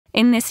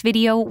In this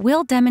video,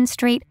 we'll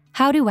demonstrate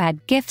how to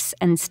add GIFs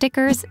and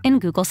stickers in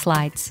Google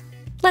Slides.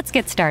 Let's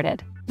get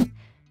started.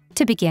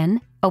 To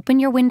begin, open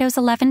your Windows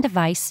 11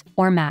 device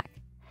or Mac.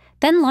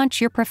 Then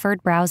launch your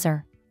preferred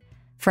browser.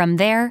 From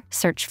there,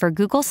 search for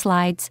Google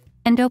Slides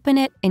and open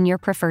it in your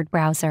preferred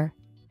browser.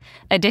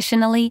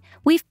 Additionally,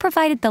 we've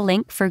provided the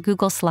link for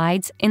Google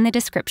Slides in the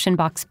description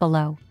box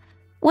below.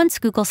 Once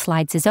Google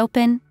Slides is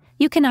open,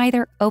 you can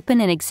either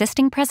open an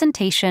existing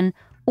presentation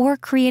or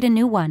create a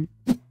new one.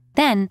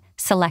 Then,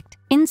 select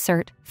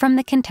Insert from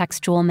the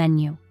contextual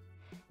menu.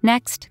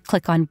 Next,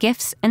 click on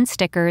GIFs and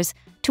Stickers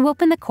to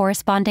open the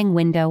corresponding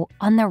window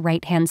on the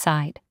right-hand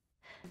side.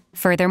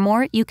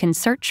 Furthermore, you can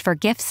search for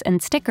GIFs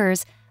and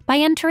stickers by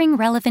entering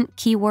relevant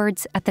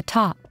keywords at the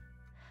top.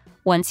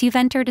 Once you've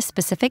entered a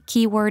specific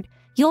keyword,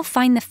 you'll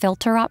find the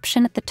filter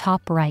option at the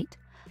top right,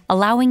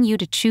 allowing you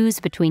to choose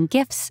between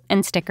GIFs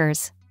and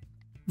stickers.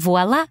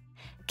 Voila!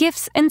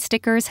 GIFs and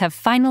stickers have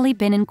finally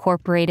been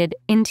incorporated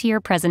into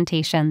your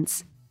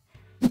presentations.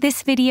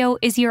 This video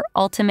is your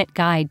ultimate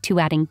guide to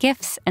adding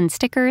GIFs and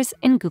stickers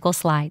in Google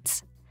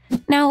Slides.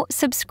 Now,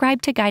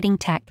 subscribe to Guiding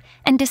Tech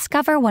and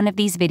discover one of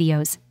these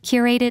videos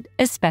curated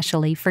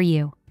especially for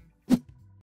you.